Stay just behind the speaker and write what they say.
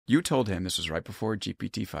You told him, this was right before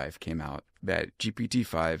GPT-5 came out, that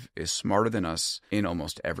GPT-5 is smarter than us in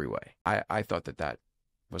almost every way. I thought that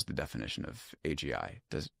was the definition of AGI.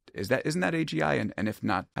 Isn't that AGI? And if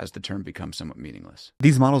not, has the term become somewhat meaningless?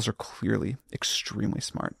 These models are clearly extremely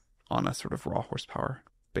smart on a sort of raw horsepower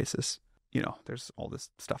basis. You know, there's all this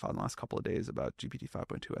stuff out in the last couple of days about GPT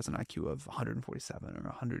 5.2 has an IQ of 147 or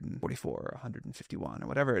 144 or 151 or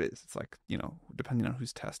whatever it is. It's like, you know, depending on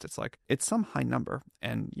whose test, it's some high number.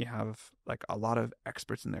 And you have like a lot of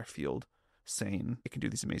experts in their field saying it can do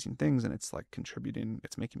these amazing things and it's like contributing,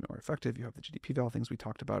 it's making it more effective. You have the GDP val things we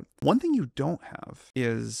talked about. One thing you don't have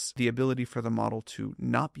is the ability for the model to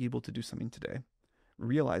not be able to do something today,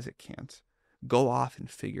 realize it can't, go off and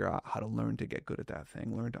figure out how to learn to get good at that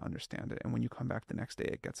thing, learn to understand it. And when you come back the next day,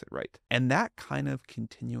 it gets it right. And that kind of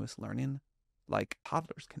continuous learning, like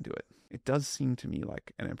toddlers can do it. It does seem to me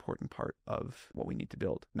like an important part of what we need to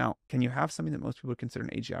build. Now, can you have something that most people would consider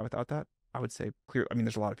an AGI without that? I would say clear. I mean,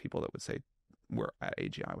 there's a lot of people that would say we're at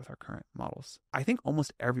AGI with our current models. I think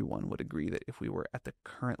almost everyone would agree that if we were at the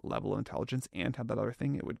current level of intelligence and had that other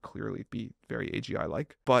thing, it would clearly be very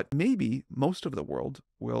AGI-like. But maybe most of the world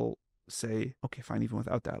will say, okay, fine, even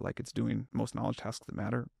without that, like it's doing most knowledge tasks that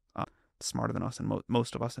matter, smarter than us and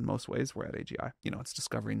most of us in most ways, we're at AGI. You know, it's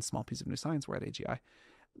discovering a small piece of new science, we're at AGI.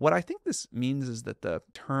 What I think this means is that the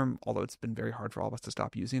term, although it's been very hard for all of us to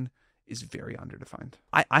stop using, is very underdefined.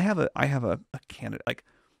 I have a candidate, like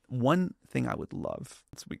one thing I would love,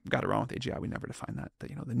 we got it wrong with AGI, we never defined that,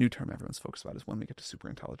 you know, the new term everyone's focused about is when we get to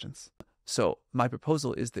superintelligence. So my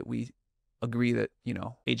proposal is that we agree that, you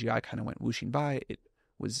know, AGI kind of went whooshing by,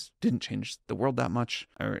 didn't change the world that much,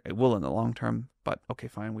 or it will in the long term, but okay,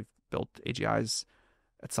 fine, we've built AGIs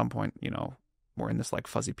at some point, you know, we're in this like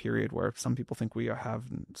fuzzy period where some people think we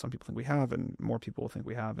have, and some people think we have, and more people will think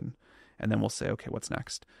we have, and then we'll say, okay, what's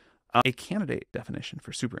next? A candidate definition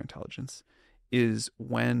for superintelligence is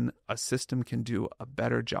when a system can do a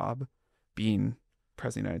better job being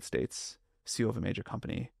President of the United States, CEO of a major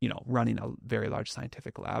company, you know, running a very large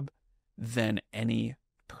scientific lab than any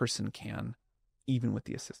person can, even with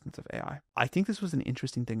the assistance of AI. I think this was an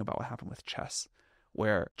interesting thing about what happened with chess,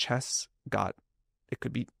 where chess it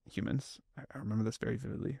could beat humans. I remember this very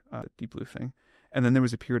vividly, the Deep Blue thing. And then there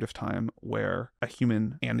was a period of time where a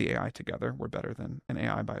human and the AI together were better than an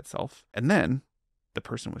AI by itself. And then the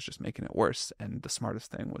person was just making it worse. And the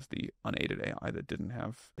smartest thing was the unaided AI that didn't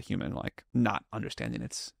have the human, like, not understanding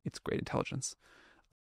its great intelligence.